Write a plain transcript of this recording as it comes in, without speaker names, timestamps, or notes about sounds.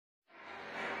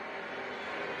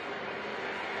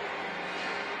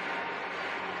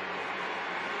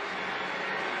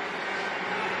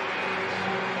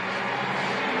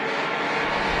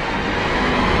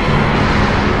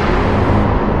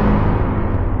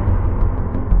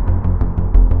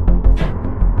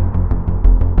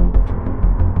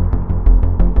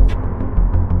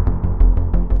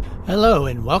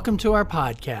and welcome to our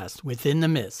podcast, Within the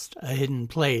Mist, a hidden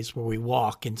place where we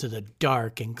walk into the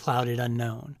dark and clouded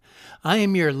unknown. I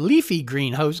am your leafy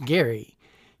green host, Gary,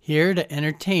 here to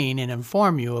entertain and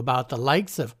inform you about the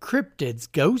likes of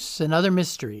cryptids, ghosts, and other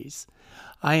mysteries.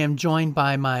 I am joined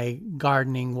by my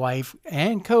gardening wife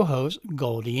and co-host,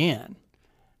 Goldie Ann.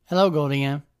 Hello, Goldie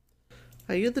Ann.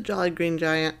 Are you the Jolly Green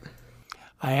Giant?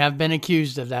 I have been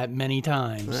accused of that many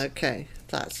times. Okay,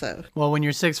 thought so. Well, when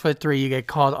you're 6'3", you get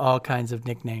called all kinds of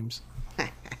nicknames.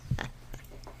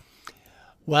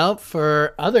 Well,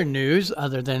 for other news,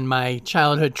 other than my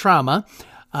childhood trauma,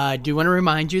 I do want to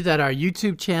remind you that our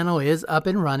YouTube channel is up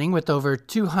and running with over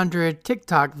 200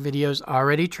 TikTok videos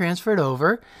already transferred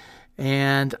over.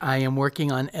 And I am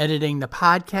working on editing the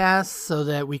podcast so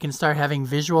that we can start having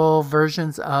visual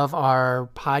versions of our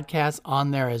podcast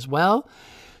on there as well.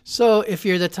 So if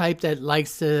you're the type that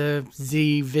likes to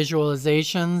see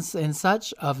visualizations and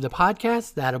such of the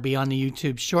podcast, that'll be on the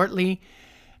YouTube shortly.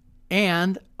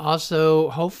 And also,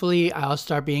 hopefully, I'll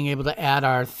start being able to add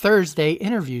our Thursday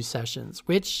interview sessions,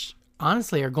 which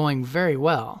honestly are going very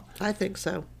well. I think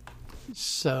so.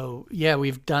 So, yeah,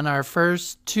 we've done our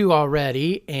first 2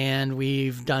 already, and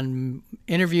we've done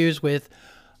interviews with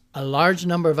a large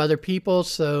number of other people.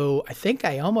 So I think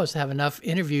I almost have enough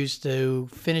interviews to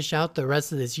finish out the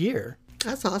rest of this year.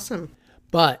 That's awesome.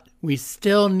 But we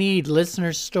still need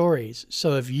listener stories.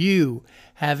 So if you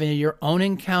have your own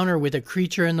encounter with a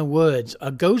creature in the woods, a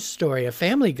ghost story, a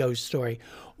family ghost story,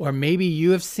 or maybe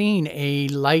you have seen a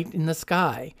light in the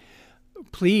sky,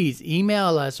 please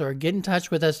email us or get in touch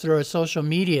with us through our social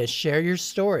media. Share your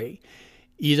story.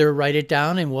 Either write it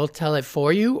down and we'll tell it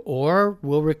for you, or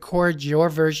we'll record your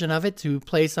version of it to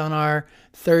place on our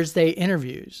Thursday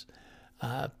interviews.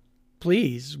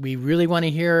 Please, we really want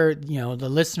to hear, the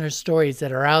listener stories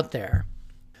that are out there.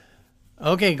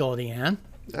 Okay, Goldie Ann.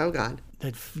 Oh, God.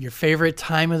 Your favorite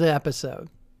time of the episode.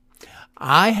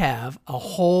 I have a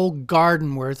whole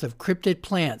garden worth of cryptid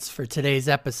plants for today's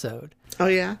episode. Oh,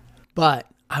 yeah? But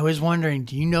I was wondering,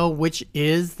 do you know which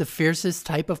is the fiercest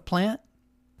type of plant?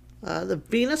 The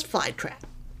Venus flytrap.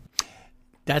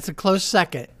 That's a close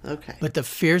second. Okay. But the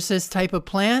fiercest type of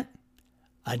plant?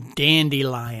 A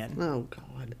dandelion. Oh,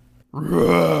 God.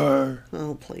 Roar.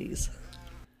 Oh, please.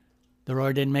 The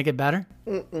roar didn't make it better?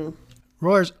 Mm-mm.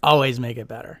 Roars always make it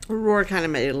better. The roar kind of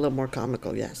made it a little more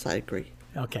comical. Yes, I agree.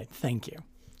 Okay, thank you.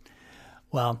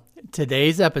 Well,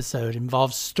 today's episode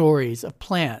involves stories of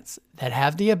plants that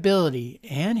have the ability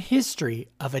and history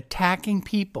of attacking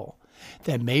people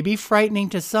that may be frightening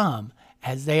to some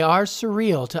as they are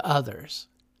surreal to others.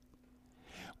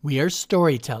 We are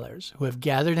storytellers who have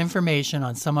gathered information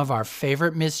on some of our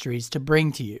favorite mysteries to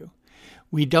bring to you.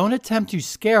 We don't attempt to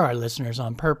scare our listeners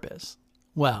on purpose.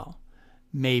 Well,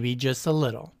 maybe just a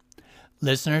little.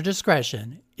 Listener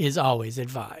discretion is always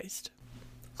advised.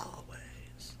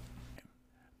 Always.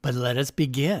 But let us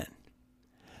begin.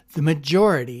 The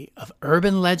majority of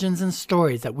urban legends and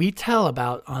stories that we tell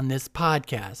about on this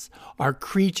podcast are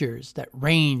creatures that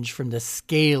range from the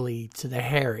scaly to the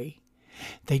hairy.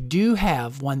 They do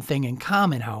have one thing in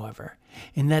common, however,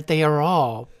 in that they are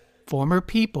all former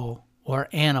people or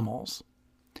animals.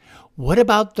 What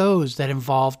about those that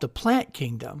involve the plant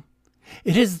kingdom?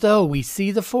 It is as though we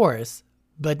see the forest,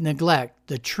 but neglect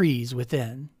the trees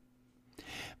within.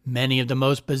 Many of the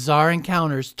most bizarre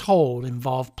encounters told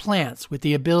involve plants with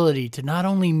the ability to not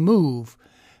only move,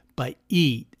 but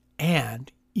eat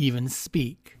and even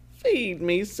speak. Feed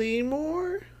me,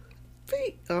 Seymour.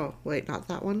 Oh, wait, not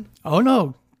that one? Oh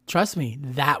no, trust me,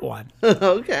 that one.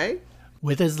 Okay.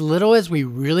 With as little as we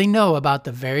really know about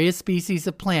the various species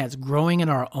of plants growing in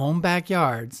our own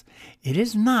backyards, it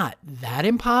is not that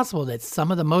impossible that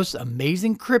some of the most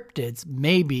amazing cryptids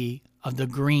may be of the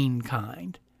green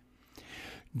kind.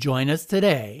 Join us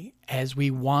today as we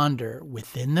wander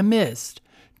within the mist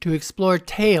to explore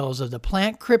tales of the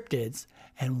plant cryptids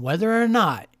and whether or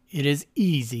not it is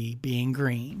easy being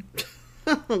green.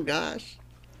 Oh, gosh.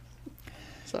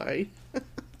 Sorry.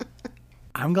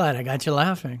 I'm glad I got you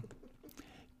laughing.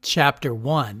 Chapter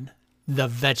 1, The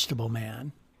Vegetable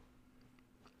Man.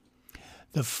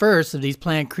 The first of these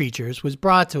plant creatures was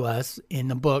brought to us in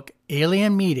the book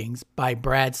Alien Meetings by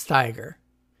Brad Steiger.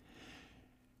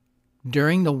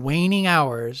 During the waning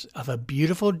hours of a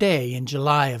beautiful day in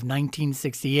July of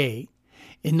 1968,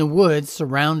 in the woods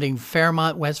surrounding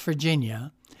Fairmont, West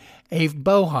Virginia, a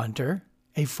bow hunter,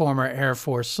 a former Air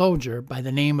Force soldier by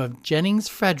the name of Jennings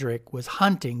Frederick, was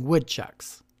hunting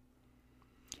woodchucks.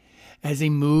 As he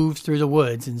moved through the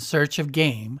woods in search of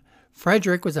game,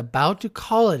 Frederick was about to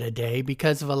call it a day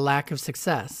because of a lack of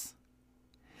success.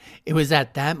 It was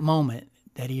at that moment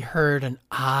that he heard an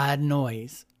odd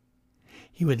noise.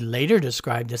 He would later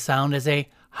describe the sound as a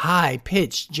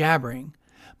high-pitched jabbering,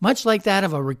 much like that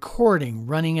of a recording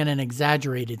running at an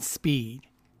exaggerated speed.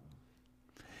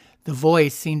 The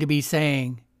voice seemed to be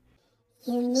saying,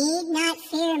 "You need not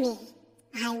fear me.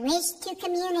 I wish to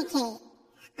communicate.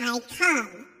 I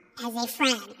come as a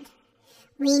friend.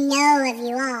 We know of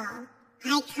you all.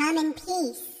 I come in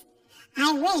peace.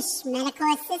 I wish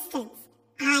medical assistance.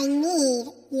 I need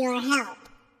your help."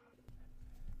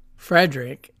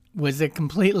 Frederick was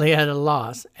completely at a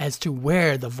loss as to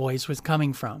where the voice was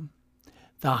coming from.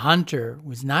 The hunter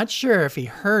was not sure if he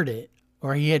heard it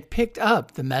or he had picked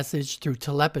up the message through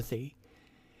telepathy.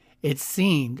 It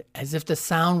seemed as if the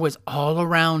sound was all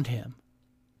around him.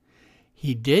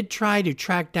 He did try to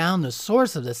track down the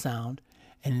source of the sound,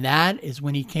 and that is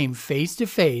when he came face to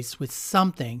face with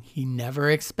something he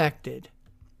never expected.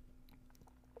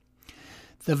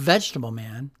 The vegetable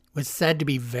man was said to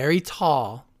be very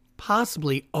tall,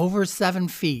 possibly over 7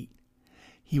 feet.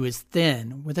 He was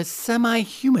thin with a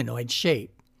semi-humanoid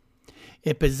shape.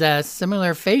 It possessed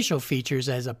similar facial features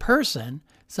as a person,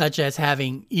 such as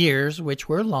having ears which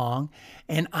were long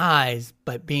and eyes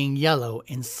but being yellow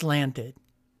and slanted.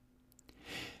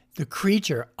 The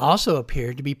creature also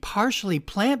appeared to be partially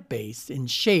plant-based in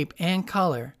shape and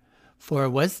color, for it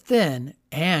was thin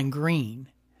and green,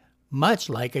 much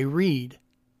like a reed.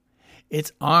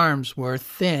 Its arms were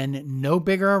thin, no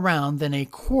bigger around than a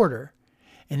quarter,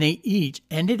 and they each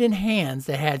ended in hands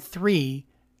that had 3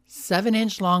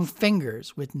 7-inch long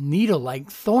fingers with needle-like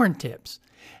thorn tips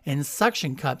and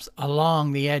suction cups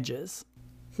along the edges.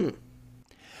 The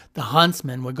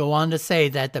huntsman would go on to say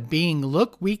that the being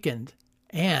looked weakened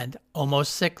and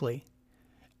almost sickly.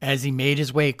 As he made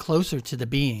his way closer to the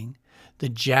being, the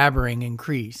jabbering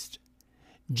increased.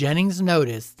 Jennings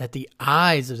noticed that the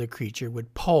eyes of the creature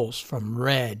would pulse from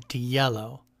red to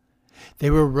yellow. They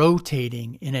were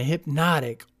rotating in a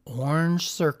hypnotic orange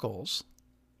circles.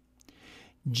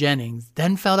 Jennings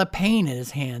then felt a pain in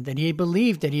his hand that he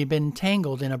believed that he had been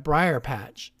entangled in a briar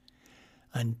patch,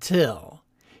 until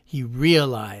he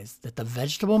realized that the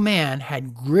vegetable man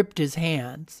had gripped his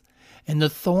hands, and the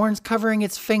thorns covering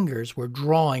its fingers were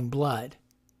drawing blood.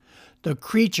 The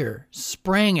creature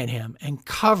sprang at him and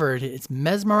covered its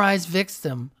mesmerized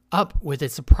victim up with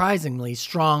its surprisingly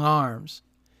strong arms.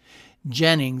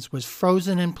 Jennings was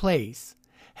frozen in place,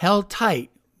 held tight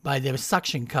by the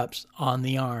suction cups on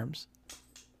the arms.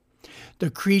 The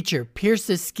creature pierced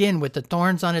his skin with the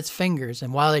thorns on its fingers,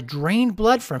 and while it drained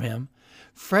blood from him,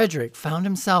 Frederick found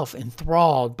himself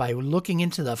enthralled by looking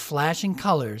into the flashing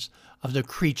colors of the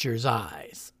creature's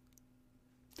eyes.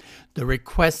 The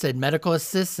requested medical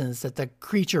assistance that the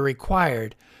creature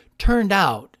required turned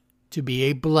out to be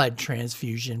a blood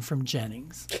transfusion from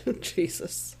Jennings.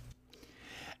 Jesus.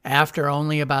 After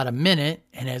only about a minute,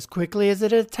 and as quickly as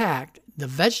it attacked, the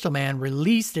vegetable man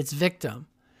released its victim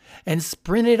and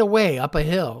sprinted away up a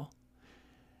hill.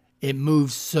 It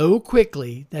moved so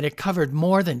quickly that it covered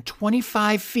more than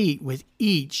 25 feet with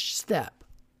each step.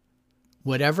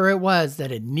 Whatever it was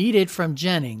that it needed from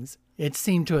Jennings, it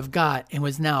seemed to have got and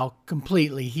was now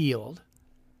completely healed.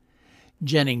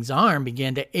 Jennings' arm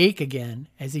began to ache again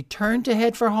as he turned to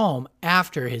head for home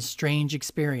after his strange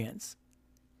experience.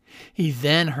 He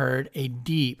then heard a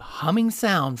deep humming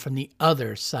sound from the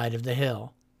other side of the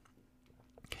hill.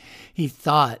 He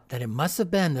thought that it must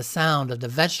have been the sound of the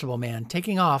vegetable man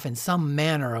taking off in some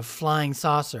manner of flying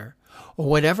saucer, or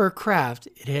whatever craft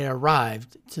it had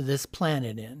arrived to this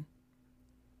planet in.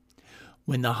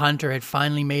 When the hunter had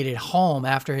finally made it home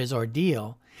after his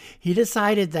ordeal, he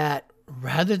decided that,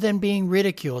 rather than being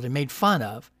ridiculed and made fun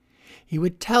of, he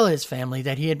would tell his family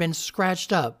that he had been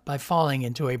scratched up by falling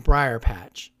into a briar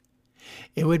patch.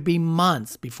 It would be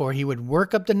months before he would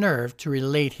work up the nerve to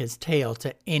relate his tale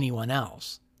to anyone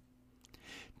else.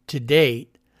 To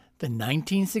date, the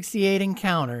 1968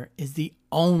 encounter is the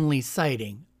only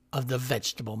sighting of the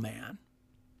vegetable man.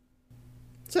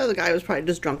 So the guy was probably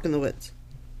just drunk in the woods.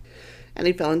 And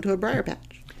he fell into a briar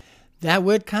patch. That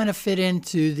would kind of fit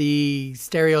into the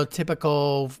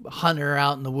stereotypical hunter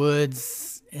out in the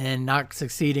woods and not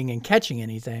succeeding in catching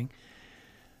anything.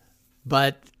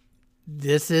 But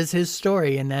this is his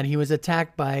story, in that he was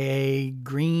attacked by a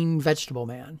green vegetable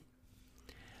man.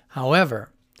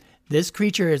 However, this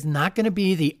creature is not going to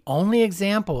be the only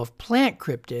example of plant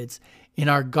cryptids in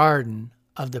our garden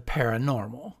of the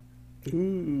paranormal.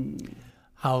 Ooh.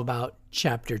 How about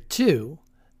Chapter 2,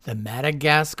 the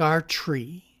Madagascar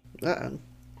Tree? Uh-oh.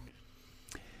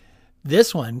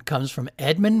 This one comes from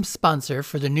Edmund Spencer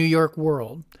for the New York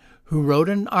World, who wrote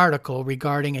an article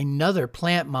regarding another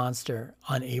plant monster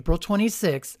on April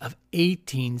 26th of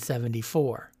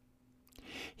 1874.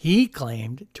 He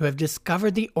claimed to have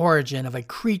discovered the origin of a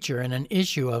creature in an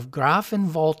issue of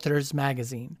Grafenwalters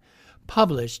magazine,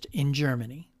 published in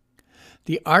Germany.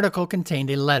 The article contained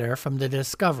a letter from the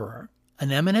discoverer,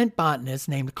 an eminent botanist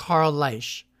named Karl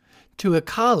Leisch, to a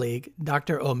colleague,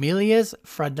 Dr. Omelius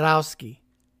Fradowski.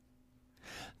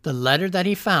 The letter that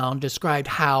he found described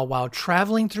how, while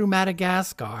traveling through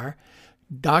Madagascar,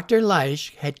 Dr.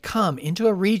 Leisch had come into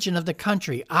a region of the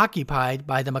country occupied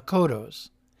by the Makotos,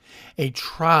 a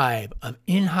tribe of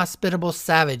inhospitable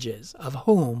savages of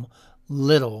whom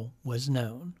little was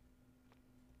known.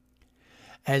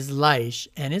 As Leisch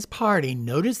and his party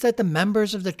noticed that the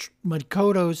members of the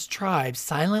Makotos tribe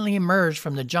silently emerged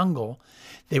from the jungle,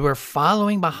 they were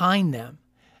following behind them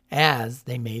as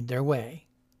they made their way.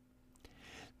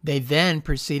 They then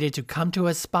proceeded to come to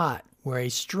a spot where a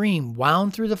stream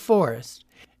wound through the forest,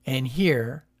 and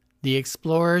here the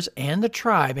explorers and the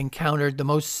tribe encountered the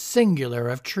most singular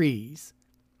of trees.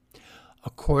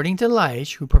 According to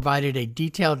Leisch, who provided a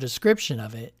detailed description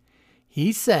of it,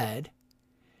 he said,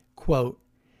 quote,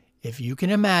 "If you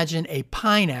can imagine a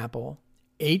pineapple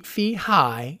 8 feet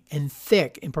high and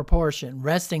thick in proportion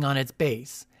resting on its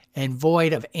base and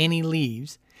void of any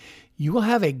leaves, you will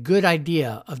have a good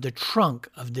idea of the trunk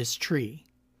of this tree,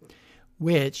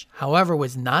 which, however,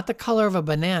 was not the color of a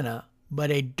banana, but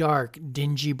a dark,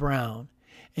 dingy brown,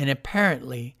 and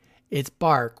apparently its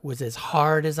bark was as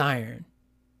hard as iron.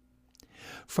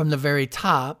 From the very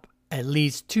top, at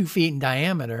least 2 feet in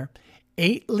diameter,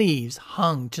 8 leaves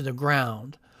hung to the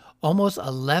ground, almost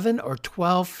 11 or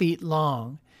 12 feet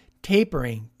long,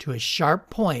 tapering to a sharp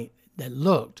point that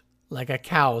looked like a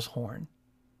cow's horn.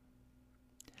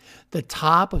 The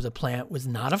top of the plant was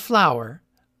not a flower,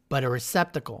 but a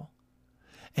receptacle,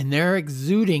 and there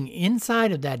exuding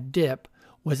inside of that dip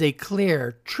was a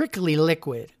clear, trickly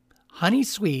liquid,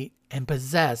 honey-sweet, and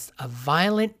possessed of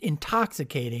violent,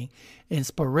 intoxicating, and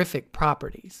sporific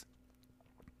properties.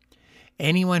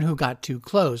 Anyone who got too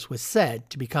close was said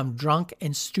to become drunk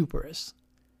and stuporous.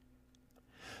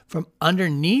 From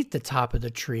underneath the top of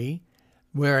the tree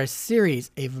were a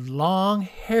series of long,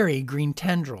 hairy green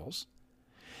tendrils.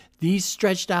 These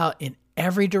stretched out in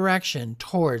every direction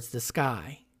towards the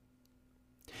sky.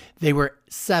 They were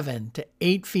 7 to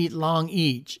 8 feet long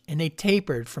each, and they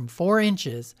tapered from 4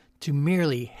 inches to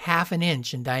merely half an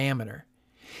inch in diameter.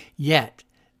 Yet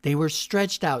they were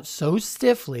stretched out so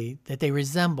stiffly that they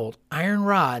resembled iron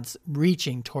rods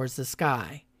reaching towards the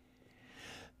sky.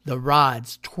 The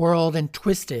rods twirled and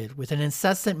twisted with an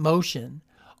incessant motion,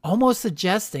 almost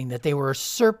suggesting that they were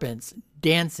serpents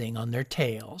dancing on their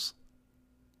tails.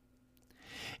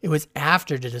 It was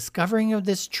after the discovering of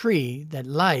this tree that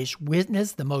Leisch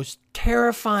witnessed the most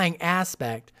terrifying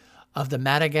aspect of the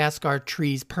Madagascar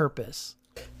tree's purpose.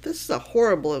 This is a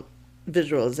horrible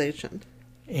visualization.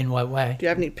 In what way? Do you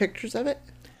have any pictures of it?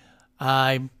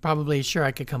 I'm probably sure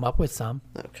I could come up with some.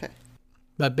 Okay.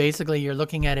 But basically, you're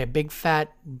looking at a big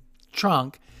fat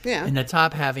trunk, Yeah. and the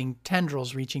top having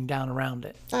tendrils reaching down around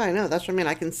it. Oh, I know. That's what I mean.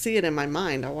 I can see it in my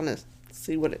mind. I want to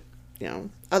see what it,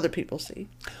 other people see.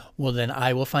 Well, then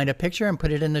I will find a picture and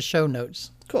put it in the show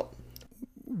notes. Cool.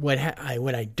 What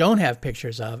I don't have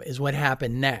pictures of is what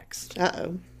happened next.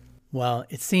 Uh-oh. Well,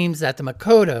 it seems that the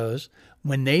Makotos,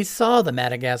 when they saw the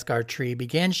Madagascar tree,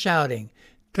 began shouting,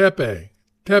 Tepe,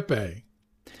 Tepe.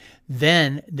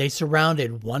 Then they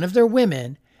surrounded one of their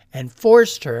women and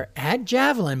forced her at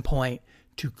javelin point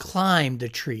to climb the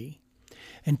tree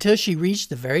until she reached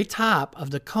the very top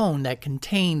of the cone that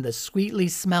contained the sweetly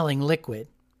smelling liquid.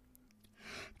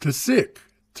 Tsik,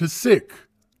 Tsik.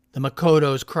 The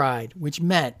Makotos cried, which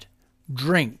meant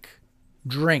drink,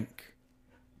 drink.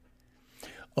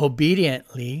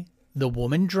 Obediently, the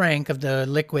woman drank of the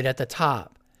liquid at the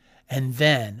top, and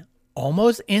then,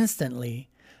 almost instantly,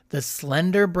 the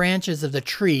slender branches of the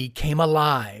tree came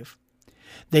alive.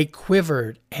 They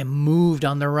quivered and moved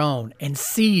on their own and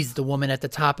seized the woman at the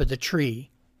top of the tree.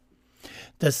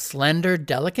 The slender,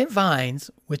 delicate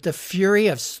vines, with the fury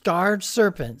of starved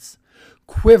serpents,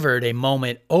 quivered a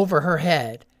moment over her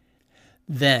head.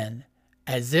 Then,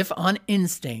 as if on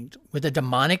instinct, with a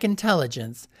demonic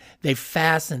intelligence, they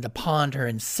fastened upon her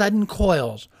in sudden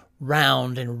coils,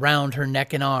 round and round her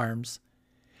neck and arms.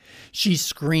 She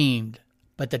screamed,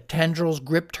 but the tendrils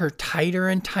gripped her tighter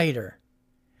and tighter.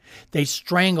 They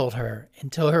strangled her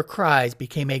until her cries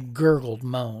became a gurgled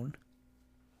moan.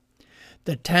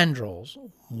 The tendrils,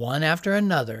 one after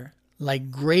another,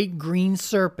 like great green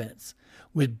serpents,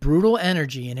 with brutal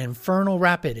energy and infernal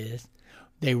rapidity,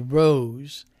 they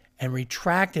rose and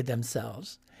retracted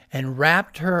themselves and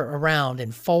wrapped her around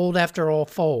in fold after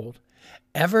fold,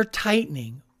 ever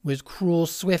tightening with cruel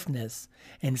swiftness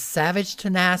and savage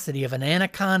tenacity of an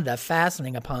anaconda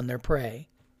fastening upon their prey.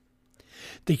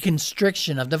 The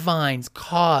constriction of the vines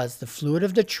caused the fluid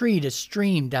of the tree to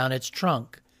stream down its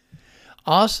trunk,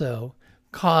 also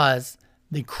caused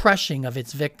the crushing of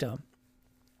its victim.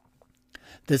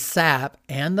 The sap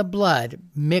and the blood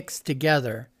mixed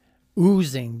together,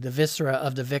 oozing the viscera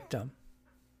of the victim.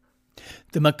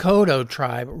 The Makoto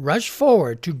tribe rushed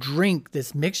forward to drink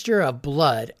this mixture of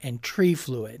blood and tree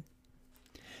fluid.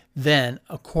 Then,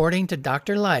 according to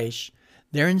Dr. Leish,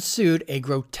 there ensued a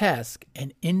grotesque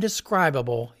and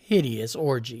indescribable, hideous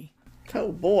orgy.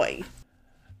 Oh, boy.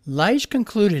 Leish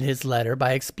concluded his letter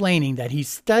by explaining that he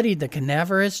studied the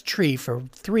cadaverous tree for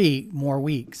 3 more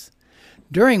weeks,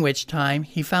 during which time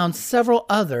he found several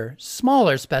other,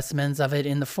 smaller specimens of it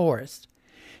in the forest.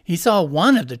 He saw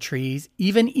one of the trees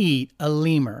even eat a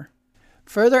lemur.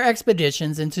 Further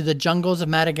expeditions into the jungles of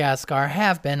Madagascar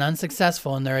have been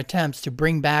unsuccessful in their attempts to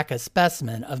bring back a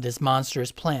specimen of this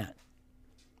monstrous plant.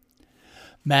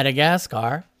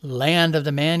 Madagascar, Land of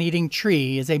the Man-Eating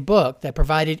Tree, is a book that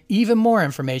provided even more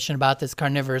information about this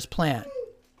carnivorous plant.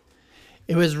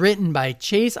 It was written by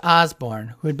Chase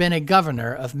Osborne, who had been a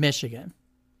governor of Michigan.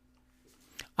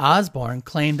 Osborne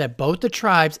claimed that both the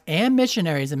tribes and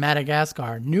missionaries in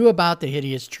Madagascar knew about the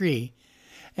hideous tree,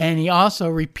 and he also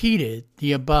repeated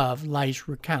the above Leish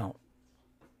recount.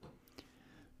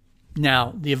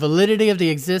 Now, the validity of the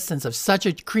existence of such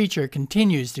a creature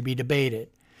continues to be debated.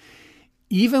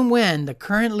 Even when the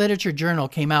current literature journal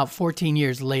came out 14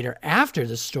 years later after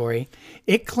the story,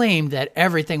 it claimed that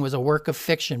everything was a work of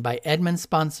fiction by Edmund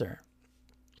Spenser.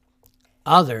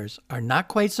 Others are not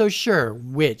quite so sure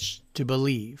which to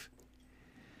believe.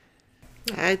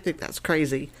 I think that's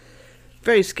crazy.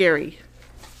 Very scary.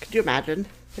 Could you imagine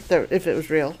if it was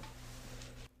real?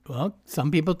 Well,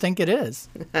 some people think it is.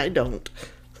 I don't.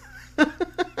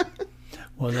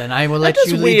 Well, then I will let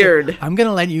you lead. Weird. I'm going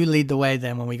to let you lead the way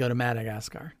then when we go to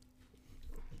Madagascar.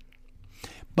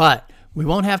 But we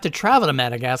won't have to travel to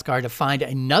Madagascar to find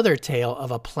another tale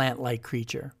of a plant-like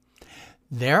creature.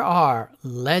 There are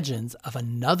legends of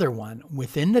another one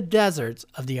within the deserts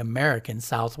of the American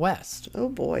Southwest. Oh,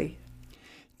 boy.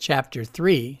 Chapter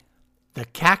 3, The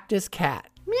Cactus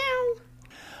Cat. Meow.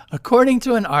 According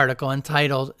to an article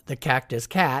entitled The Cactus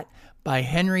Cat by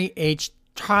Henry H.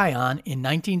 Tryon in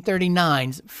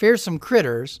 1939's Fearsome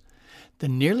Critters, the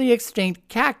nearly extinct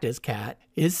cactus cat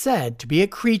is said to be a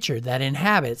creature that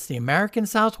inhabits the American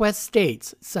Southwest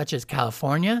states such as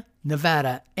California,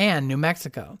 Nevada, and New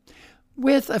Mexico,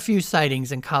 with a few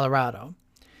sightings in Colorado.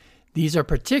 These are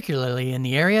particularly in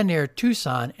the area near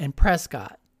Tucson and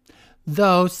Prescott,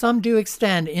 though some do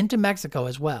extend into Mexico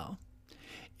as well.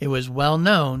 It was well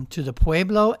known to the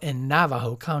Pueblo and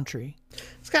Navajo country.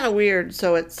 It's kind of weird.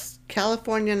 So it's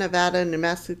California, Nevada, New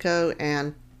Mexico,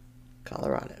 and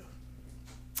Colorado.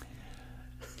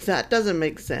 That doesn't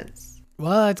make sense.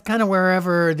 Well, it's kind of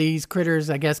wherever these critters,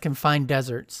 I guess, can find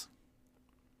deserts.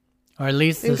 Or at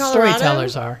least the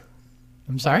storytellers are.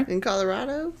 I'm sorry? In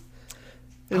Colorado?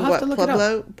 In I'll have to look it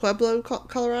up. Pueblo,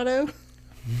 Colorado?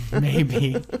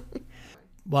 Maybe.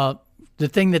 Well, the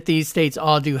thing that these states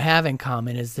all do have in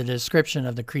common is the description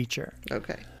of the creature.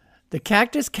 Okay. The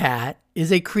cactus cat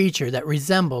is a creature that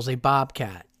resembles a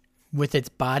bobcat, with its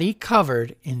body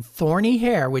covered in thorny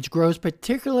hair which grows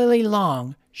particularly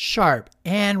long, sharp,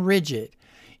 and rigid,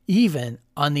 even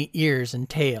on the ears and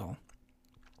tail.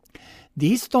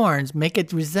 These thorns make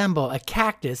it resemble a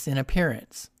cactus in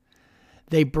appearance.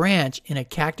 They branch in a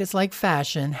cactus-like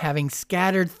fashion, having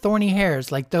scattered thorny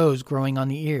hairs like those growing on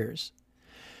the ears.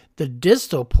 The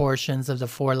distal portions of the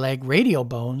foreleg radial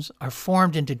bones are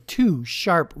formed into 2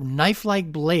 sharp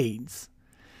knife-like blades.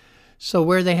 So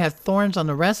where they have thorns on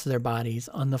the rest of their bodies,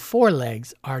 on the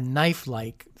forelegs are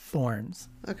knife-like thorns.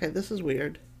 Okay, this is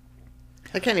weird.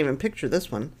 I can't even picture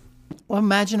this one. Well,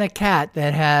 imagine a cat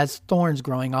that has thorns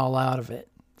growing all out of it.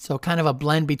 So kind of a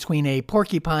blend between a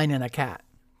porcupine and a cat.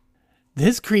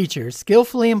 This creature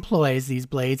skillfully employs these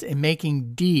blades in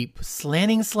making deep,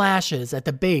 slanting slashes at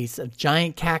the base of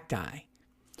giant cacti.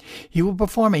 He will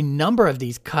perform a number of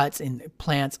these cuts in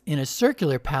plants in a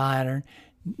circular pattern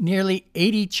nearly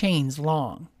 80 chains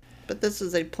long. But this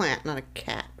is a plant, not a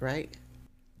cat, right?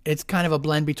 It's kind of a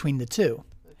blend between the two.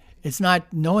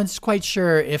 No one's quite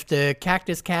sure if the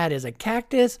cactus cat is a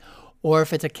cactus or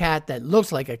if it's a cat that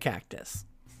looks like a cactus.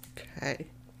 Okay.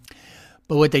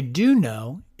 But what they do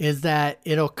know is that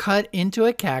it'll cut into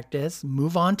a cactus,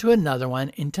 move on to another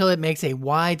one until it makes a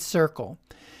wide circle.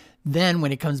 Then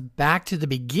when it comes back to the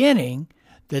beginning,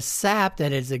 the sap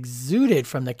that is exuded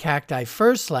from the cacti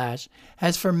first slash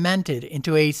has fermented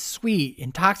into a sweet,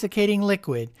 intoxicating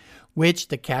liquid, which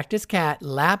the cactus cat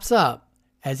laps up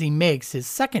as he makes his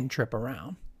second trip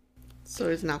around. So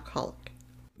he's an alcoholic.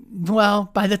 Well,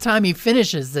 by the time he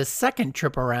finishes this second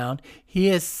trip around, he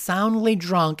is soundly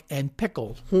drunk and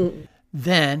pickled.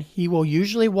 Then he will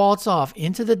usually waltz off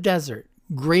into the desert,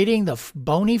 grating the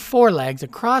bony forelegs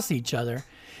across each other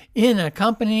in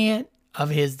accompaniment of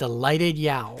his delighted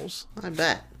yowls. I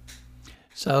bet.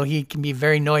 So he can be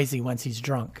very noisy once he's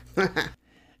drunk.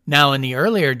 Now, in the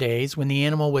earlier days, when the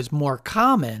animal was more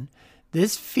common,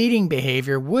 this feeding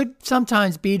behavior would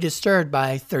sometimes be disturbed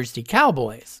by thirsty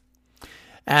cowboys,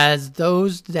 as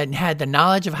those that had the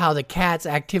knowledge of how the cat's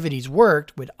activities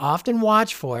worked would often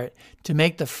watch for it to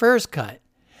make the first cut,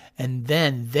 and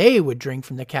then they would drink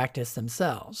from the cactus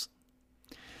themselves.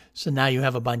 So now you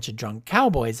have a bunch of drunk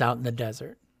cowboys out in the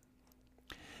desert.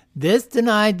 This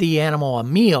denied the animal a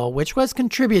meal, which was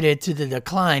contributed to the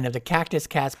decline of the cactus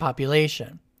cat's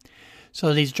population.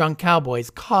 So these drunk cowboys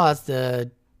caused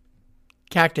the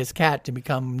cactus cat to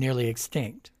become nearly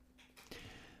extinct.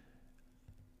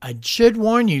 I should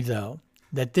warn you, though,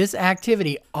 that this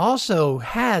activity also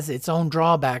has its own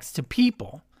drawbacks to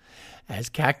people, as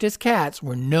cactus cats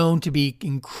were known to be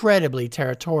incredibly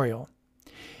territorial.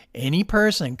 Any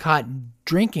person caught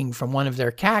drinking from one of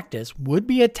their cactus would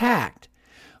be attacked,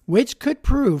 which could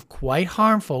prove quite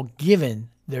harmful given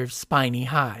their spiny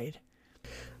hide.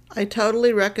 I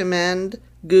totally recommend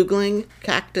Googling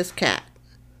cactus cat.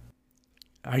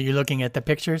 Are you looking at the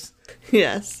pictures?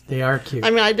 Yes. They are cute. I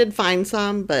mean, I did find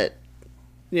some, but,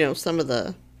 some of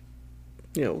the,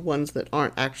 ones that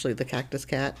aren't actually the cactus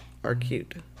cat are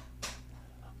cute.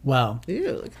 Well,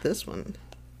 Ew, look at this one.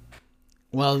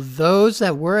 Well, those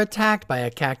that were attacked by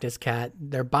a cactus cat,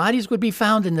 their bodies would be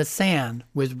found in the sand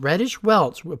with reddish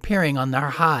welts appearing on their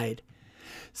hide.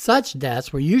 Such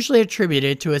deaths were usually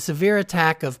attributed to a severe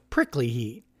attack of prickly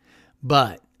heat.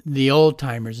 But the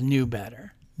old-timers knew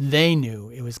better. They knew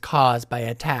it was caused by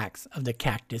attacks of the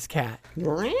cactus cat.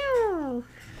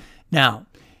 Now,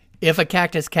 if a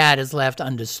cactus cat is left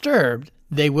undisturbed,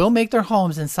 they will make their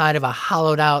homes inside of a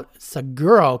hollowed-out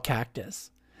saguro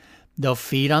cactus. They'll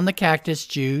feed on the cactus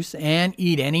juice and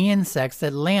eat any insects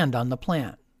that land on the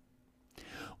plant.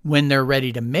 When they're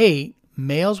ready to mate,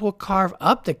 males will carve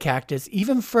up the cactus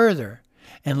even further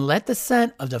and let the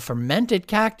scent of the fermented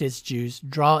cactus juice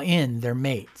draw in their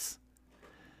mates.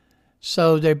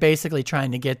 So they're basically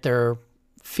trying to get their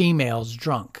females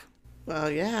drunk.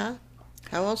 Well, yeah.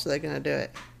 How else are they going to do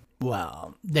it?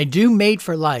 Well, they do mate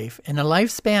for life, and the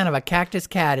lifespan of a cactus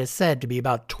cat is said to be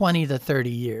about 20 to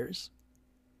 30 years.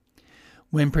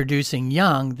 When producing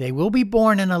young, they will be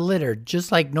born in a litter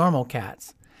just like normal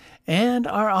cats, and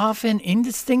are often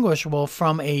indistinguishable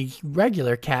from a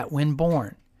regular cat when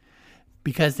born,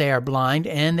 because they are blind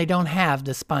and they don't have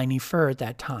the spiny fur at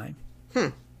that time.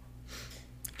 Do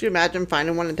you imagine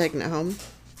finding one and taking it home?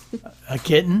 A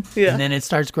kitten, Yeah. and then it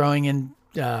starts growing in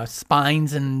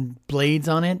spines and blades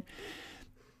on it.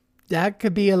 That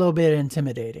could be a little bit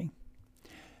intimidating.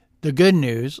 The good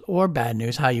news, or bad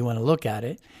news, how you want to look at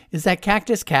it, is that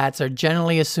cactus cats are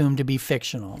generally assumed to be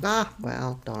fictional. Ah,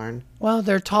 well, darn. Well,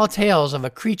 they're tall tales of a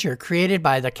creature created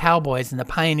by the cowboys and the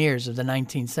pioneers of the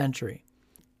 19th century.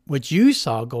 What you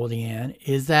saw, Goldie Ann,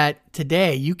 is that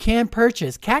today you can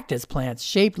purchase cactus plants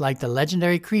shaped like the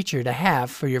legendary creature to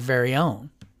have for your very own.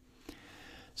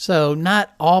 So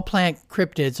not all plant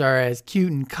cryptids are as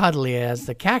cute and cuddly as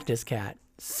the cactus cat.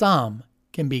 Some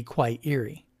can be quite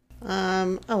eerie.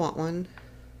 I want one.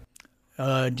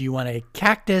 Do you want a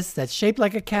cactus that's shaped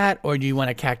like a cat, or do you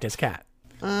want a cactus cat?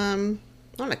 I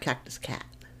want a cactus cat.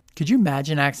 Could you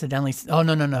imagine accidentally... Oh,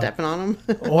 no. Stepping on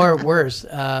them? Or worse,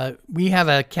 we have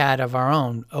a cat of our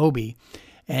own, Obi,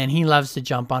 and he loves to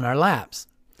jump on our laps.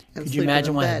 And Could you sleep in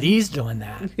imagine a one bed. of these doing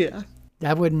that? Yeah.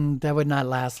 That would not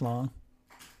last long.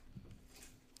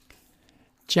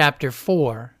 Chapter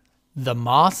 4, The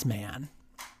Moss Man.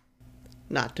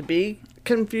 Not to be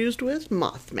confused with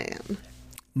Mothman.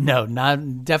 No,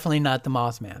 definitely not the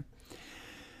Moss Man.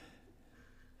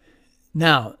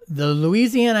 Now, the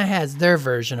Louisiana has their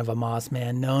version of a moss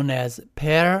man known as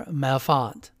Père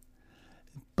Malfait.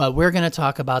 But we're going to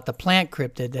talk about the plant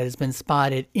cryptid that has been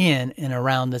spotted in and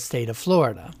around the state of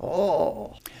Florida.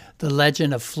 Oh. The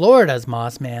legend of Florida's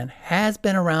moss man has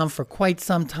been around for quite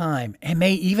some time and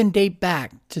may even date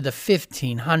back to the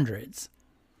 1500s.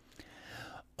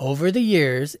 Over the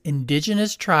years,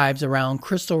 indigenous tribes around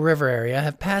Crystal River area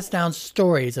have passed down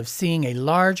stories of seeing a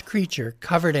large creature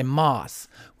covered in moss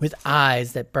with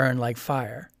eyes that burn like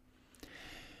fire.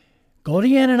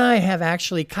 Goldie Ann and I have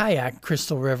actually kayaked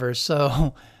Crystal River,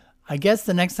 so I guess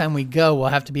the next time we go, we'll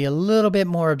have to be a little bit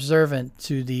more observant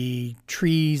to the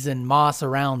trees and moss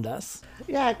around us.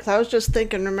 Yeah, because I was just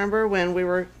thinking, remember when we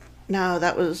were... No,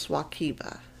 that was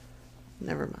Wakiba.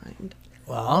 Never mind.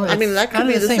 Well, I mean, that could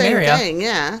be the same area. thing,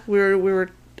 yeah. We were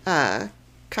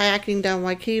kayaking down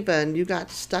Wakiba, and you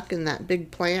got stuck in that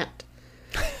big plant.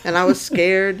 And I was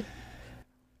scared.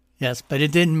 Yes, but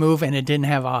it didn't move and it didn't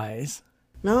have eyes.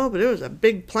 No, but it was a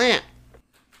big plant.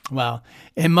 Well,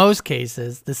 in most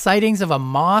cases, the sightings of a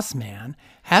moss man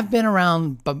have been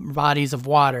around bodies of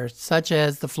water, such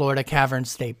as the Florida Cavern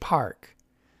State Park.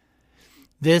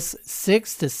 This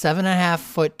 6 to 7.5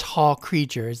 foot tall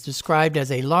creature is described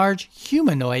as a large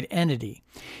humanoid entity.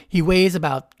 He weighs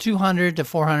about 200 to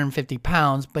 450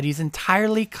 pounds, but he's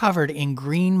entirely covered in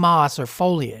green moss or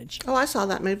foliage. Oh, I saw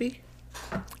that movie.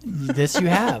 This you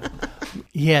have.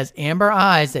 He has amber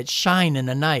eyes that shine in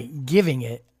the night, giving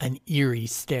it an eerie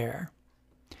stare.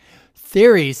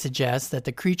 Theories suggest that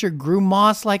the creature grew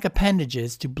moss-like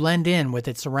appendages to blend in with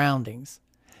its surroundings.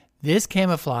 This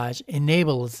camouflage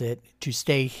enables it to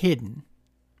stay hidden.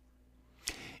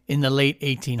 In the late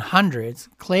 1800s,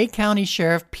 Clay County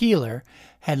Sheriff Peeler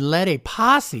had led a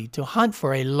posse to hunt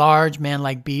for a large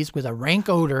man-like beast with a rank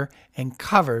odor and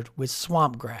covered with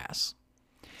swamp grass.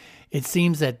 It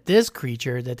seems that this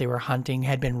creature that they were hunting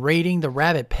had been raiding the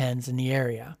rabbit pens in the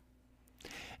area.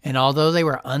 And although they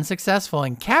were unsuccessful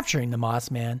in capturing the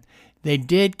Moss Man, they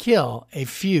did kill a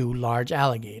few large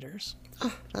alligators.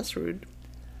 Oh, that's rude.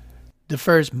 The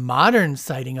first modern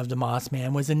sighting of the Moss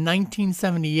Man was in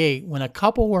 1978 when a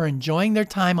couple were enjoying their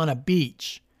time on a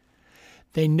beach.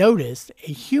 They noticed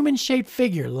a human-shaped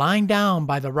figure lying down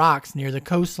by the rocks near the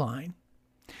coastline.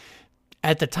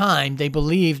 At the time, they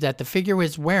believed that the figure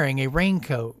was wearing a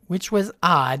raincoat, which was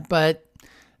odd, but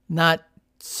not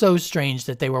so strange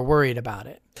that they were worried about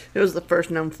it. It was the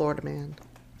first known Florida man.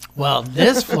 Well,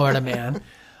 this Florida man,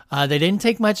 they didn't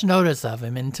take much notice of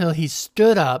him until he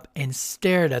stood up and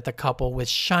stared at the couple with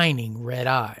shining red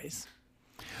eyes.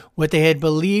 What they had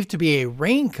believed to be a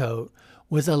raincoat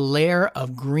was a layer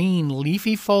of green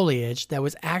leafy foliage that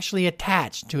was actually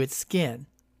attached to its skin.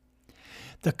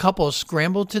 The couple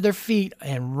scrambled to their feet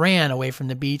and ran away from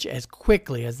the beach as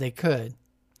quickly as they could.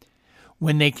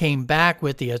 When they came back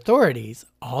with the authorities,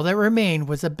 all that remained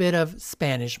was a bit of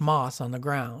Spanish moss on the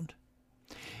ground.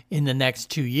 In the next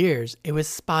 2 years, it was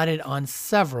spotted on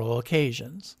several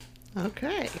occasions.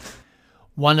 Okay.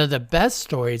 One of the best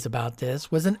stories about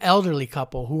this was an elderly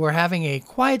couple who were having a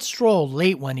quiet stroll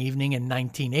late one evening in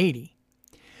 1980.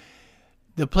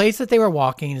 The place that they were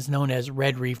walking is known as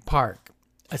Red Reef Park,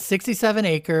 a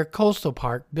 67-acre coastal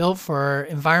park built for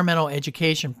environmental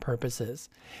education purposes,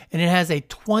 and it has a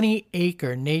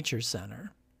 20-acre nature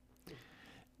center.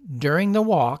 During the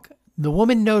walk, the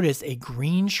woman noticed a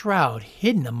green shroud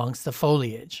hidden amongst the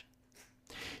foliage.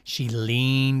 She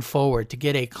leaned forward to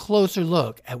get a closer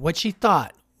look at what she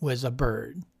thought was a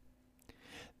bird.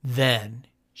 Then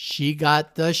she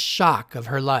got the shock of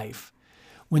her life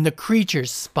when the creature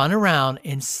spun around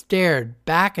and stared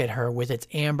back at her with its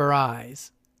amber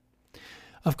eyes.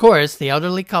 Of course, the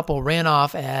elderly couple ran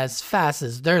off as fast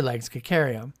as their legs could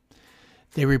carry them.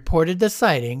 They reported the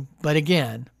sighting, but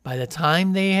again, by the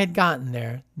time they had gotten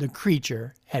there, the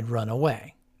creature had run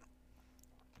away.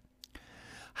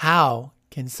 How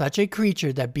can such a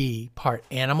creature that be part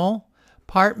animal,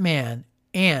 part man,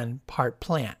 and part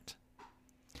plant?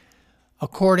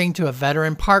 According to a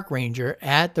veteran park ranger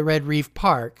at the Red Reef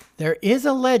Park, there is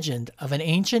a legend of an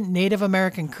ancient Native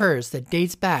American curse that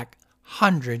dates back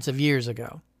hundreds of years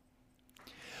ago.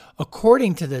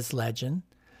 According to this legend,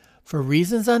 for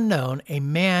reasons unknown, a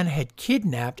man had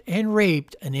kidnapped and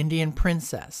raped an Indian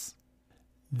princess.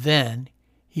 Then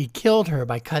he killed her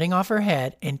by cutting off her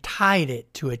head and tied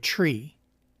it to a tree.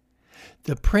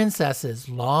 The princess's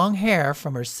long hair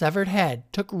from her severed head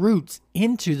took roots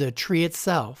into the tree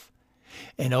itself,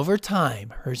 and over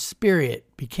time her spirit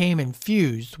became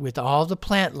infused with all the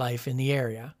plant life in the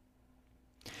area.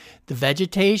 The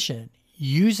vegetation,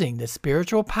 using the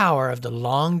spiritual power of the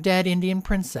long-dead Indian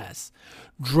princess,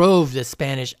 drove the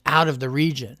Spanish out of the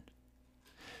region.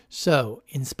 So,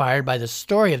 inspired by the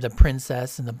story of the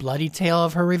princess and the bloody tale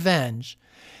of her revenge,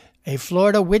 a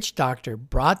Florida witch doctor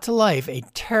brought to life a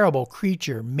terrible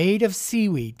creature made of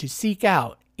seaweed to seek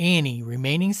out any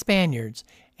remaining Spaniards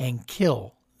and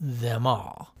kill them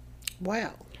all.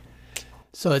 Wow.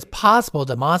 So it's possible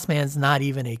the Moss Man's not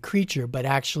even a creature, but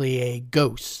actually a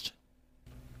ghost.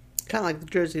 Kind of like the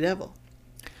Jersey Devil.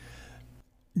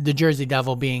 The Jersey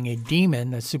Devil being a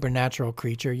demon, a supernatural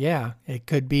creature, yeah, it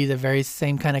could be the very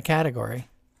same kind of category.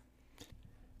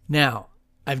 Now,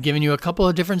 I've given you a couple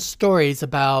of different stories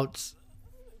about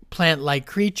plant-like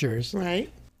creatures,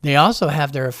 Right. they also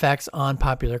have their effects on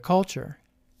popular culture.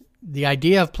 The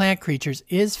idea of plant creatures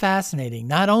is fascinating,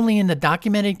 not only in the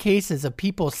documented cases of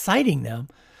people citing them,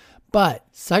 but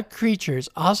such creatures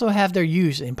also have their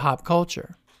use in pop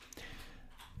culture.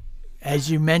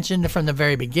 As you mentioned from the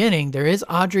very beginning, there is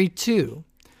Audrey 2,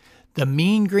 the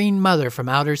mean green mother from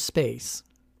outer space.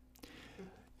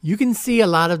 You can see a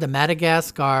lot of the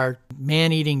Madagascar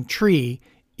man-eating tree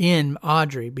in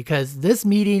Audrey because this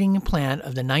meat-eating plant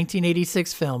of the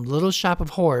 1986 film Little Shop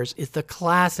of Horrors is the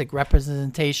classic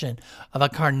representation of a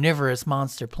carnivorous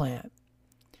monster plant.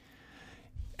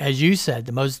 As you said,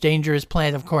 the most dangerous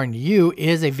plant, according to you,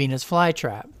 is a Venus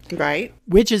flytrap, Right.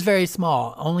 which is very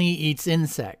small, only eats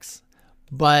insects.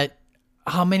 But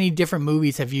how many different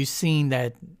movies have you seen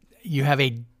that you have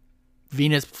a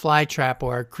Venus flytrap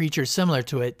or a creature similar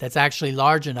to it that's actually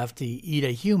large enough to eat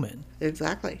a human?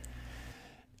 Exactly.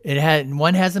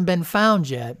 One hasn't been found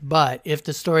yet, but if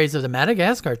the stories of the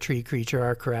Madagascar tree creature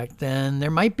are correct, then there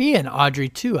might be an Audrey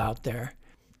 2 out there.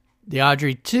 The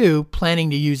Audrey 2 planning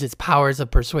to use its powers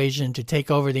of persuasion to take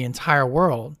over the entire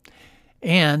world.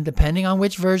 And depending on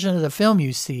which version of the film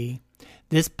you see,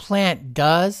 this plant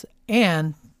does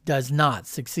and does not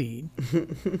succeed.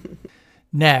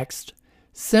 Next,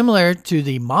 similar to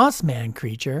the Mossman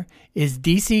creature, is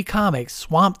DC Comics'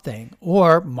 Swamp Thing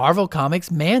or Marvel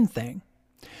Comics Man-Thing.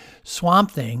 Swamp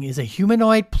Thing is a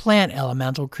humanoid plant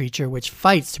elemental creature which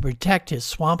fights to protect his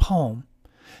swamp home,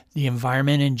 the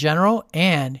environment in general,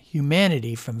 and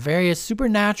humanity from various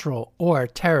supernatural or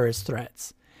terrorist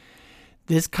threats.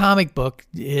 This comic book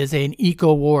is an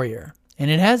eco-warrior,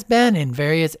 and it has been in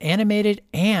various animated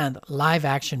and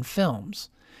live-action films.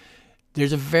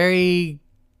 There's a very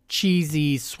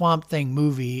cheesy Swamp Thing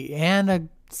movie and a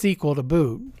sequel to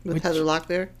boot. With Heather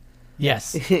Locklear?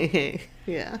 Yes.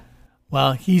 Yeah.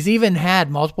 Well, he's even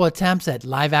had multiple attempts at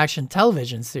live-action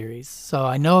television series, so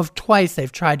I know of twice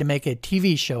they've tried to make a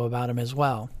TV show about him as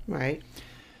well. Right.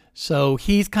 So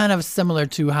he's kind of similar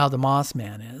to how the Moss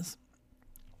Man is.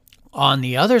 On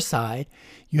the other side,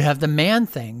 you have the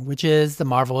Man-Thing, which is the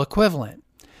Marvel equivalent.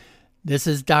 This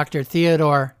is Dr.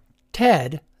 Theodore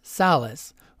Ted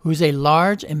Salas, who's a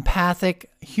large,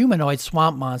 empathic, humanoid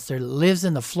swamp monster that lives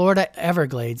in the Florida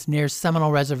Everglades near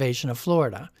Seminole Reservation of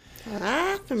Florida.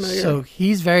 Familiar. So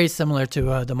he's very similar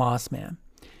to the Moss Man.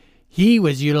 He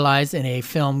was utilized in a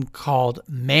film called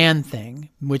Man-Thing,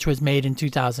 which was made in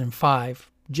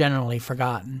 2005, generally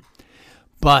forgotten.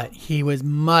 But he was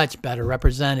much better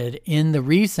represented in the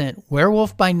recent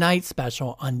Werewolf by Night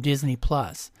special on Disney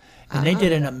Plus, and they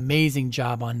did an amazing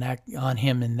job on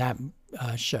him in that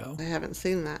show. I haven't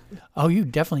seen that. Oh, you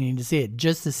definitely need to see it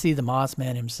just to see the Moss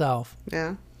Man himself.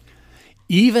 Yeah.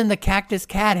 Even the cactus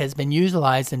cat has been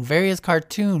utilized in various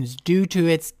cartoons due to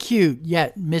its cute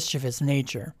yet mischievous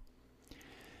nature.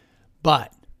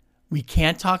 But we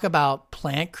can't talk about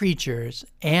plant creatures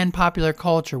and popular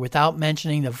culture without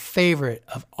mentioning the favorite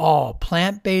of all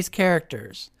plant-based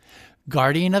characters,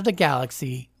 Guardian of the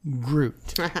Galaxy,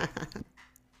 Groot.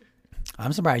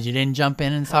 I'm surprised you didn't jump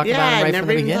in and talk about him right from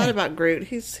the beginning. Yeah, I never even thought about Groot.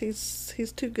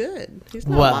 He's too good. He's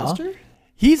not a monster.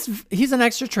 He's an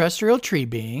extraterrestrial tree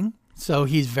being, so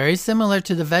he's very similar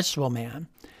to the Vegetable Man.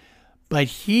 But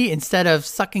he, instead of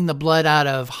sucking the blood out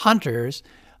of hunters,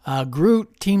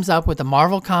 Groot teams up with the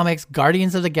Marvel Comics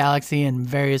Guardians of the Galaxy in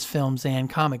various films and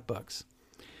comic books.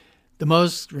 The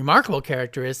most remarkable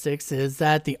characteristics is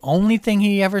that the only thing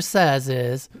he ever says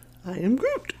is, I am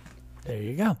Groot. There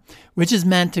you go. Which is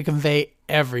meant to convey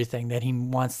everything that he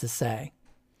wants to say.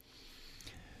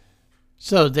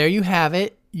 So there you have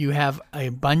it. You have a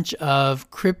bunch of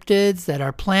cryptids that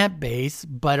are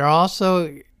plant-based, but are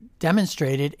also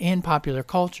demonstrated in popular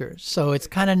culture. So it's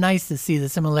kind of nice to see the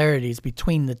similarities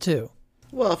between the two.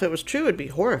 Well, if it was true, it'd be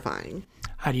horrifying.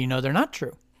 How do you know they're not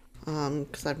true?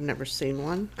 Because I've never seen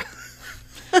one.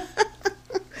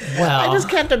 Well, I just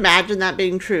can't imagine that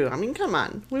being true. I mean, come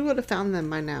on. We would have found them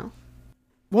by now.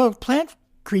 Well, plant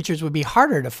creatures would be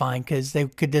harder to find because they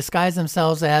could disguise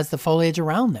themselves as the foliage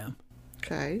around them.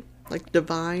 Okay. Like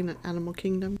Divine Animal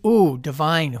Kingdom? Ooh,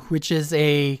 Divine, which is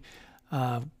a,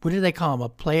 what do they call him? A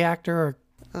play actor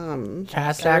or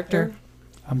cast actor?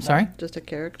 I'm sorry? Just a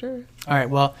character? All right,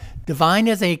 well, Divine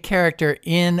is a character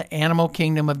in Animal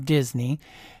Kingdom of Disney,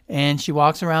 and she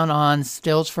walks around on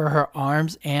stilts for her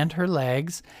arms and her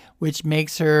legs, which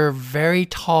makes her very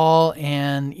tall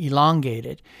and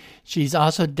elongated. She's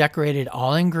also decorated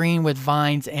all in green with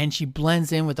vines, and she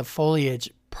blends in with the foliage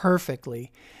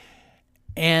perfectly.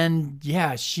 And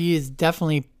yeah, she is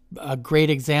definitely a great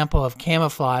example of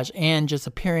camouflage and just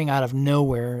appearing out of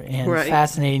nowhere, and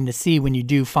fascinating to see when you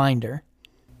do find her.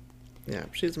 Yeah,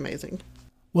 she's amazing.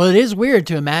 Well, it is weird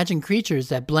to imagine creatures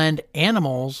that blend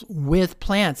animals with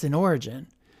plants in origin.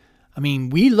 I mean,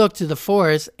 we look to the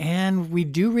forest and we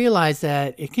do realize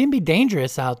that it can be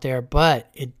dangerous out there, but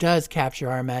it does capture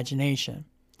our imagination.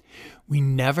 We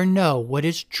never know what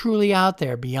is truly out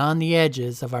there beyond the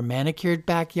edges of our manicured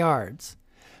backyards.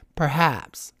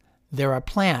 Perhaps there are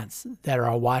plants that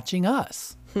are watching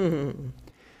us.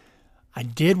 I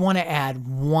did want to add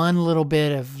one little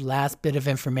last bit of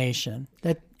information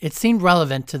that it seemed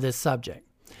relevant to this subject.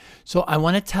 So I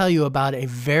want to tell you about a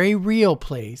very real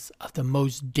place of the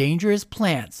most dangerous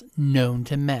plants known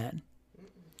to men.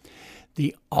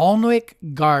 The Alnwick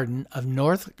Garden of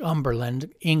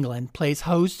Northumberland, England, plays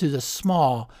host to the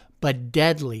small but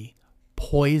deadly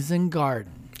Poison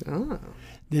Garden. Oh.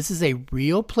 This is a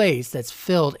real place that's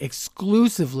filled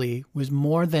exclusively with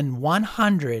more than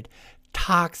 100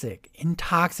 toxic,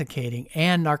 intoxicating,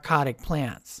 and narcotic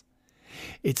plants.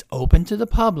 It's open to the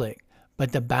public,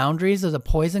 but the boundaries of the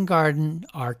Poison Garden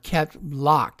are kept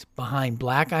locked behind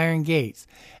black iron gates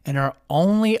and are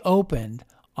only opened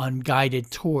on guided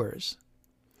tours.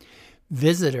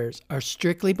 Visitors are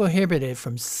strictly prohibited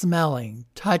from smelling,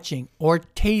 touching, or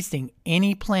tasting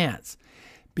any plants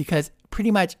because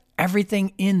pretty much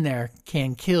everything in there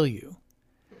can kill you.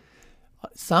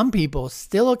 Some people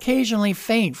still occasionally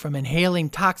faint from inhaling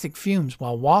toxic fumes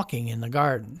while walking in the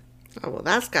garden. Oh, well,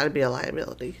 that's got to be a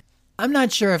liability. I'm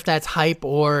not sure if that's hype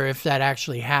or if that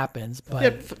actually happens,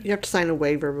 but You have to sign a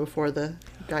waiver before the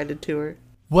guided tour.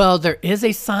 well, there is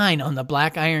a sign on the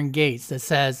black iron gates that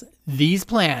says, "These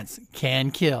plants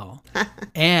can kill."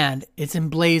 And it's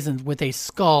emblazoned with a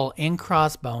skull and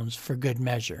crossbones for good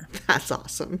measure. That's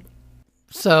awesome.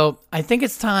 So I think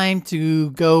it's time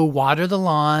to go water the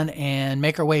lawn and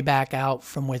make our way back out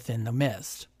from within the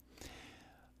mist.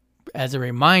 As a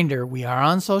reminder, we are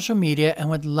on social media and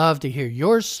would love to hear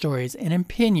your stories and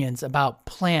opinions about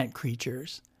plant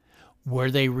creatures. Were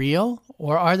they real,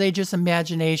 or are they just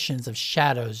imaginations of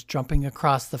shadows jumping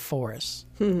across the forest?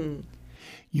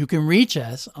 You can reach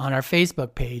us on our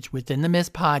Facebook page, Within the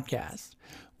Mist Podcast.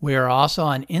 We are also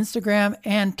on Instagram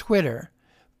and Twitter.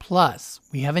 Plus,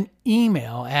 we have an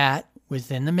email at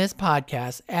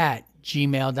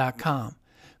withinthemistpodcast@gmail.com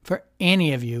for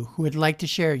any of you who would like to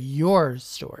share your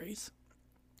stories.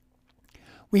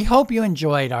 We hope you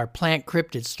enjoyed our Plant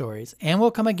Cryptid stories and will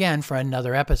come again for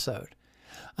another episode.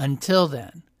 Until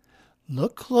then,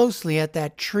 look closely at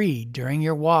that tree during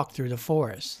your walk through the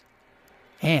forest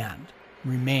and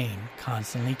remain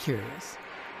constantly curious.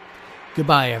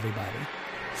 Goodbye, everybody.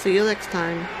 See you next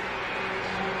time.